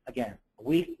design, again, a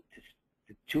week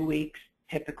to 2 weeks,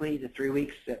 typically to 3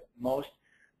 weeks at most.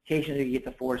 Occasionally you get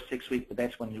to 4 to 6 weeks, but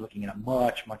that's when you're looking at a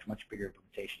much bigger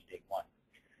implementation, take 1.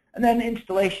 And then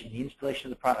installation, the installation of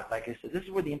the product. Like I said, this is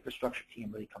where the infrastructure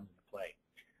team really comes into play.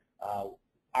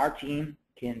 Our team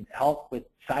can help with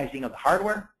sizing of the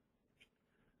hardware,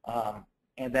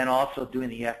 and then also doing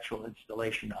the actual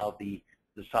installation of the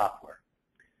software.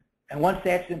 And once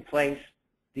that's in place,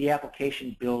 the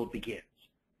application build begins.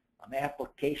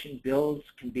 Application builds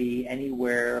can be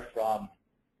anywhere from,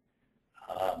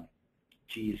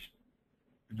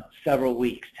 several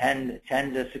weeks, 10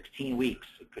 to 16 weeks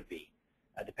it could be,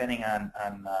 depending on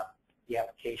the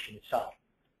application itself.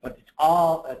 But it's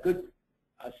all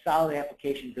a solid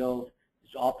application build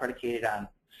is all predicated on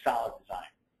solid design.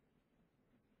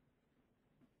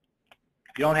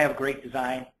 If you don't have a great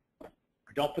design,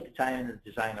 or don't put the time into the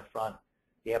design up front,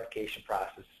 the application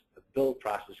process, the build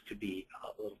process could be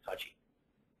a little touchy.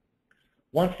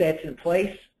 Once that's in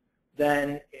place,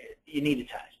 then you need to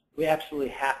test. We absolutely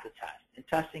have to test. And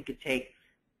testing could take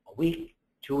a week,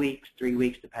 2 weeks, 3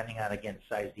 weeks, depending on, again,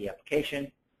 the size of the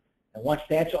application. And once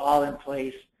that's all in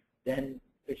place, then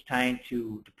it's time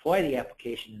to deploy the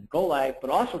application and go live, but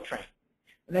also train.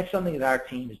 And that's something that our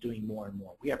team is doing more and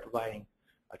more. We are providing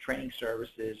training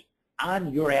services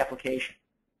on your application,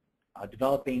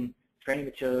 developing training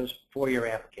materials for your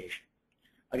application.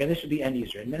 Again, this would be end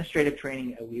user. Administrative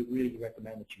training, we really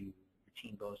recommend that your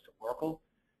team goes to Oracle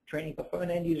training, but from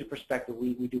an end user perspective,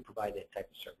 we do provide that type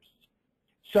of services.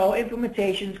 So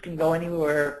implementations can go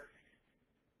anywhere,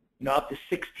 up to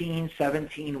 16,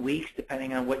 17 weeks,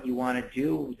 depending on what you want to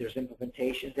do. There's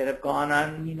implementations that have gone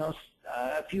on,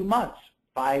 a few months,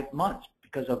 5 months,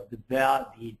 because of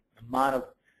the amount of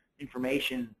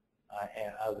information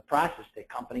of the process that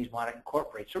companies want to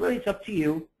incorporate. So really, it's up to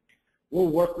you. We'll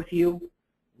work with you.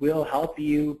 We'll help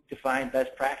you define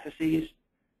best practices,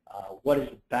 what is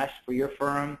best for your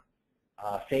firm.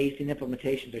 Phased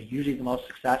implementations are usually the most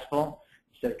successful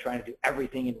instead of trying to do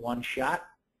everything in one shot.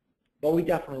 But we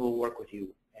definitely will work with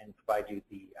you and provide you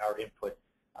our input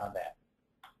on that.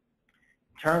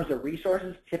 In terms of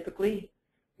resources, typically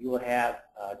you will have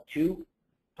 2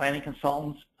 planning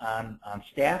consultants on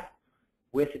staff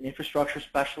with an infrastructure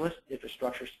specialist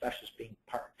being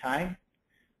part-time,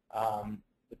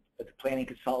 with the planning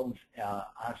consultants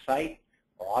on-site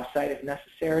or off-site if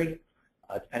necessary.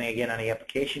 Depending, again, on the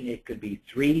application, it could be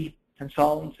 3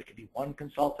 consultants, it could be 1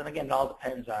 consultant. Again, it all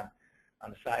depends on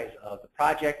the size of the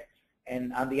project.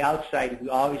 And on the outside, we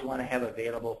always want to have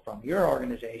available from your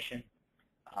organization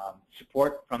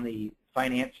support from the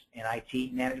finance and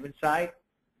IT management side.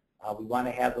 We want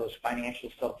to have those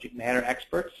financial subject matter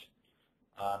experts.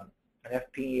 An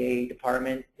FP&A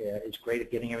department is great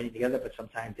at getting everything together, but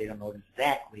sometimes they don't know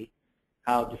exactly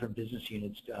how different business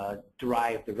units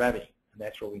derive the revenue. And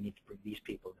that's where we need to bring these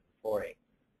people to the fore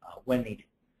when needed.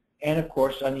 And of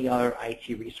course, on the other IT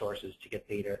resources to get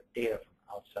data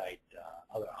from outside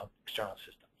other external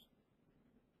systems.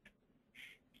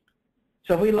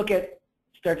 So if we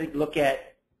start to look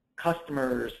at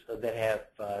customers that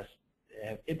have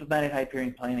implemented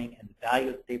Hyperion Planning and the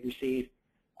value that they've received,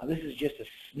 this is just a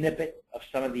snippet of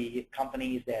some of the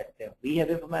companies that we have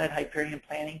implemented Hyperion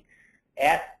Planning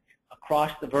at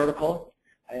across the vertical.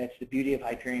 That's the beauty of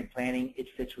Hyperion Planning. It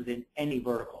fits within any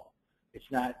vertical. It's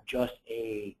not just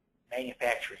a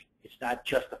manufacturing. It's not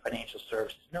just the financial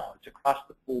services. No, it's across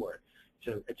the board.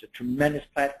 So it's a tremendous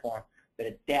platform that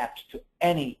adapts to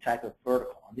any type of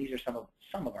vertical. And these are some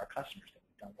of our customers that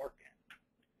we've done work in.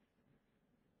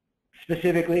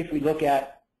 Specifically, if we look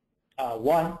at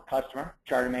one customer,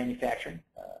 Charter Manufacturing,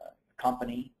 a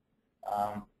company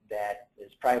that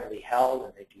is privately held,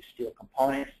 and they do steel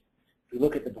components. If we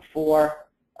look at the before,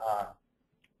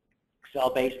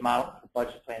 Excel-based model for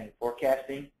budget planning and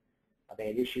forecasting. They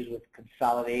had issues with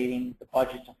consolidating the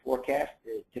budgets and forecasts.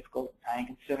 It's difficult,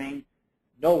 time-consuming,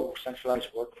 no centralized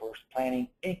workforce planning,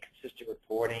 inconsistent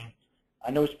reporting.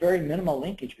 I know it's very minimal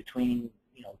linkage between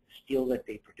the steel that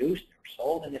they produced or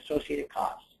sold and the associated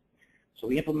costs. So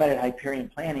we implemented Hyperion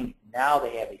Planning. Now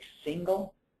they have a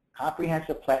single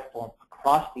comprehensive platform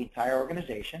across the entire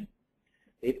organization.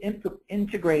 They've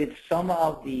integrated some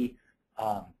of the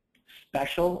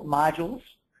special modules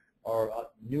or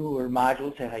newer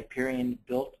modules that Hyperion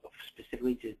built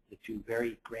specifically to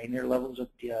very granular levels of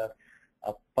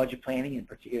budget planning, in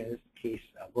particular in this case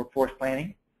workforce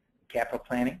planning, capital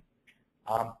planning.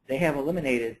 They have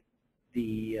eliminated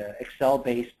the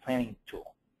Excel-based planning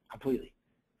tool completely,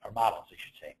 or models I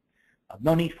should say.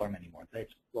 No need for them anymore.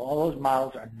 All those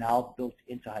models are now built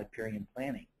into Hyperion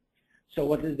Planning. So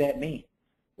what does that mean?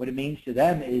 What it means to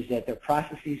them is that their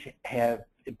processes have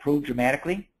improved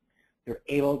dramatically. They're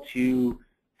able to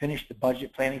finish the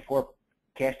budget planning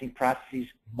forecasting processes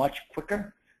much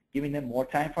quicker, giving them more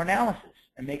time for analysis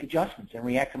and make adjustments and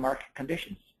react to market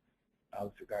conditions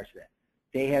with regards to that.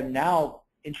 They have now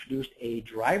introduced a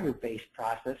driver-based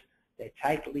process that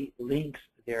tightly links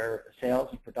their sales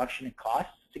and production and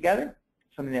costs together,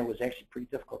 something that was actually pretty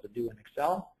difficult to do in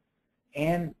Excel.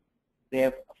 And they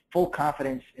have full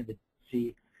confidence in the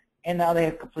C, and now they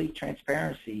have complete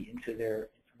transparency into their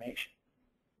information.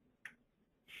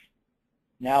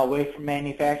 Now away from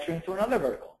manufacturing to another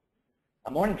vertical,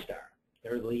 a Morningstar.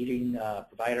 They're the leading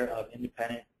provider of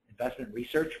independent investment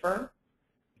research firm.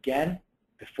 Again,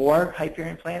 before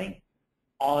Hyperion Planning,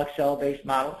 all Excel-based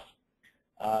models.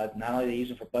 Not only do they use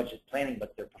them for budget planning,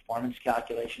 but their performance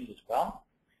calculations as well.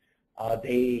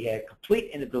 They had complete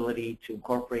inability to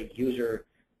incorporate user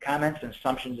comments and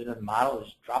assumptions into the model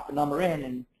is drop a number in,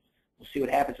 and we'll see what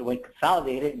happens when we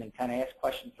consolidate it and then kind of ask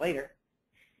questions later.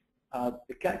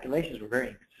 The calculations were very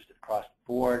inconsistent across the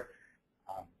board.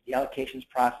 The allocations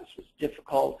process was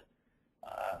difficult.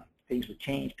 Things would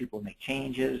change. People would make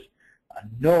changes.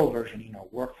 No versioning or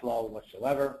workflow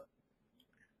whatsoever.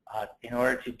 In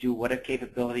order to do what if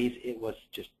capabilities, it was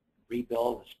just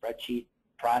rebuild the spreadsheet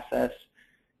process.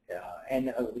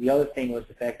 And the other thing was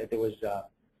the fact that there was a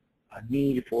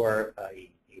need for a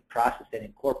process that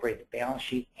incorporated the balance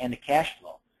sheet and the cash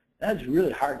flow. That was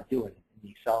really hard to do in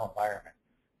the Excel environment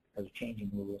because of changing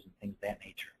rules and things of that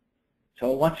nature.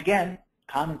 So once again,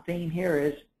 common theme here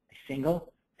is a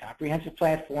single comprehensive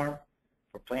platform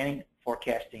for planning,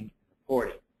 forecasting, and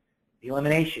reporting. The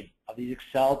elimination of these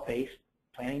Excel-based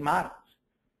planning models.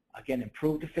 Again,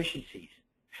 improved efficiencies.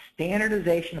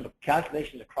 Standardization of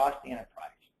calculations across the enterprise.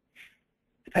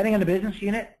 Depending on the business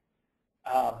unit,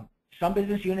 some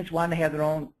business units want to have their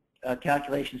own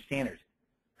calculation standards.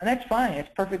 And that's fine. It's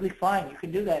perfectly fine. You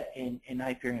can do that in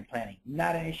Hyperion Planning.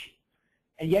 Not an issue.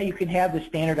 And yet you can have the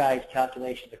standardized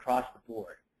calculations across the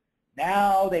board.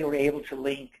 Now they were able to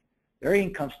link their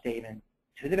income statement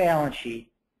to the balance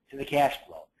sheet, to the cash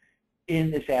flow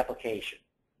in this application.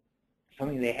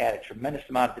 Something they had a tremendous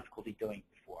amount of difficulty doing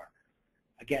before.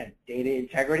 Again, data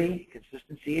integrity,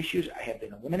 consistency issues have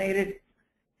been eliminated.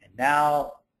 And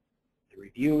now the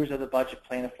reviewers of the budget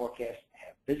plan and forecast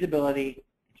have visibility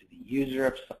into the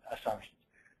user assumptions.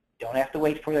 Don't have to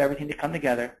wait for everything to come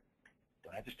together.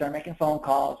 Don't have to start making phone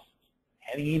calls,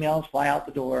 having emails fly out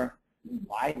the door.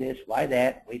 Why this, why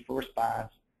that, wait for a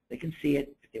response. They can see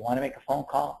it. If they want to make a phone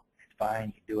call, it's fine,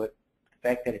 you can do it. The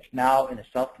fact that it's now in a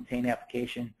self-contained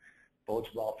application bodes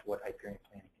well for what Hyperion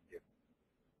Planning can do.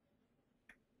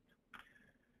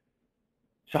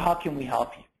 So how can we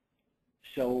help you?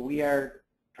 So what we are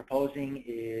proposing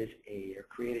is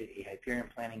created a Hyperion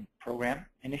Planning program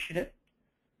initiative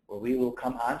where we will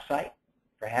come on site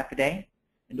for half a day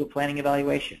and do a planning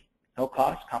evaluation. No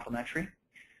cost, complimentary,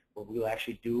 where we will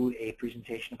actually do a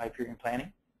presentation of Hyperion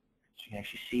Planning so you can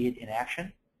actually see it in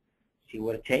action, see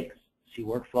what it takes, see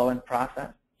workflow and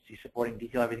process, see supporting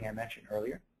detail, everything I mentioned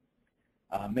earlier.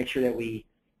 Make sure that you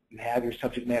have your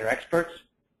subject matter experts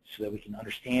so that we can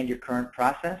understand your current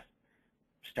process,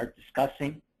 start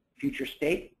discussing future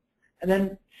state, and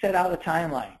then set out a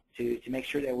timeline to make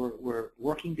sure that we're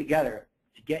working together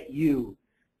to get you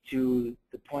to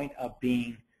the point of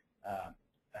being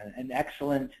an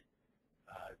excellent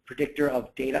predictor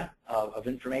of data, of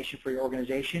information for your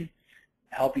organization,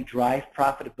 help you drive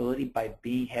profitability by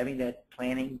having that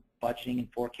planning, budgeting, and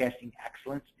forecasting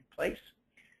excellence in place.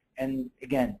 And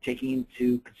again, taking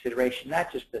into consideration not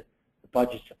just the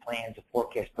budgets, the plans, the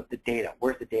forecasts, but the data.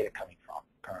 Where's the data coming from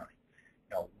currently?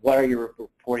 What are your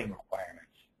reporting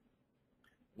requirements?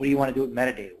 What do you want to do with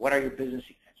metadata? What are your business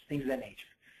units? Things of that nature.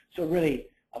 So really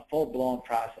a full-blown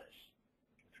process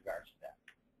with regards to that.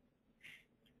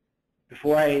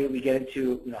 Before we get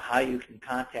into how you can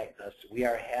contact us, we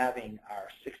are having our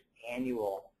 6th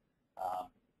annual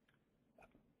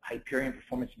Hyperion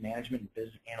Performance Management and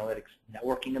Business Analytics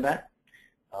Networking event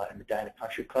in the Medina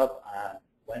Country Club on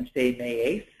Wednesday, May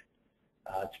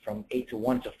 8th. It's from 8 to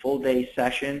 1. It's a full-day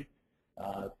session.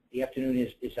 The afternoon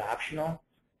is optional,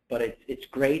 but it's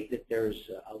great that there's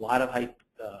a lot of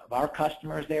our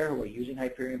customers there who are using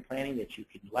Hyperion Planning that you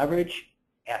can leverage,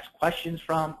 ask questions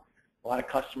from, a lot of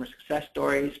customer success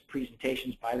stories,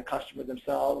 presentations by the customer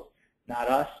themselves, not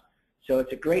us. So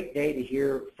it's a great day to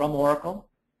hear from Oracle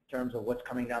in terms of what's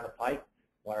coming down the pipe,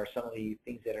 what are some of the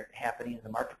things that are happening in the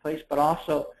marketplace, but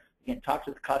also, again, talk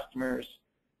to the customers,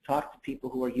 talk to people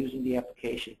who are using the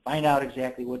application, find out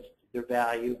exactly what's their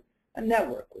value, and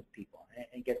network with people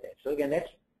and get that. So again, that's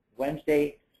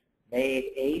Wednesday,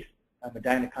 May 8th, at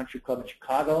Medina Country Club in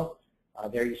Chicago.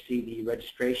 There you see the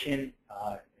registration,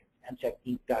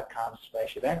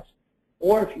 emtec.com/events.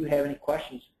 Or if you have any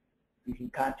questions, you can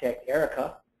contact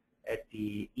Erica at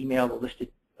the email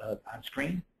listed on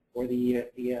screen or the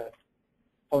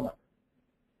phone number.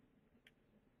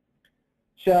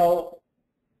 So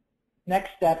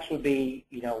next steps would be,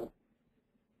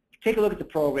 take a look at the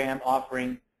program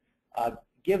offering.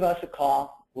 Give us a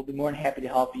call. We'll be more than happy to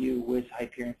help you with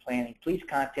Hyperion Planning. Please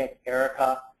contact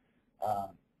Erica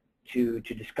to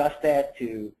discuss that,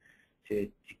 to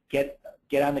get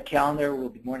on the calendar. We'll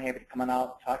be more than happy to come on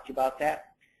out and talk to you about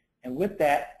that. And with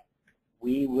that,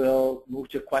 we will move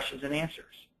to questions and answers.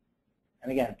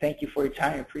 And again, thank you for your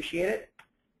time. I appreciate it.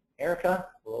 Erica,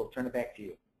 we'll turn it back to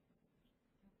you.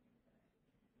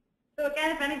 So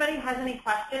again, if anybody has any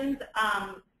questions,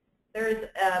 There's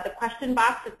the question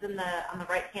box that's on the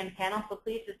right-hand panel, so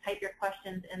please just type your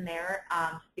questions in there,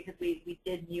 because we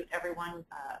did mute everyone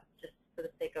just for the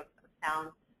sake of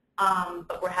sound.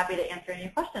 But we're happy to answer any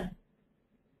questions.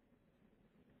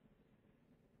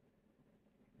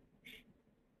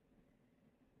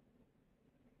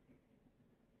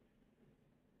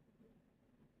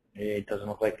 It doesn't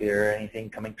look like there's anything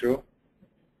coming through.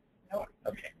 No.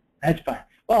 Okay, that's fine.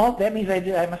 Well, that means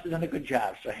I must have done a good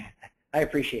job, so I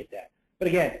appreciate that. But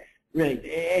again, really,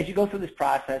 as you go through this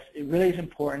process, it really is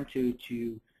important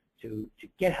to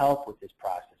get help with this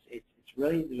process. It's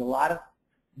really, there's a lot of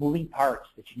moving parts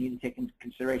that you need to take into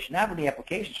consideration, not from the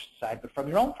application side, but from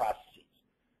your own processes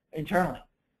internally.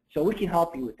 So we can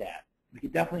help you with that. We can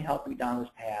definitely help you down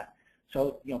this path.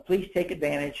 So, please take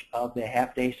advantage of the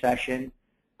half-day session.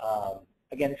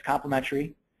 Again, it's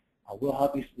complimentary. We'll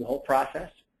help you through the whole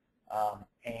process,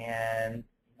 and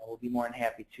we'll be more than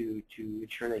happy to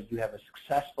ensure that you have a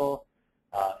successful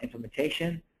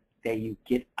implementation, that you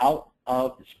get out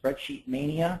of the spreadsheet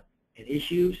mania and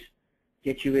issues,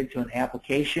 get you into an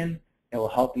application that will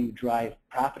help you drive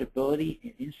profitability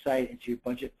and insight into your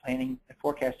budget planning and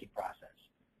forecasting process.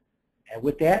 And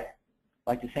with that,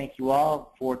 I'd like to thank you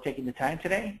all for taking the time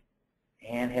today,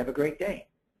 and have a great day.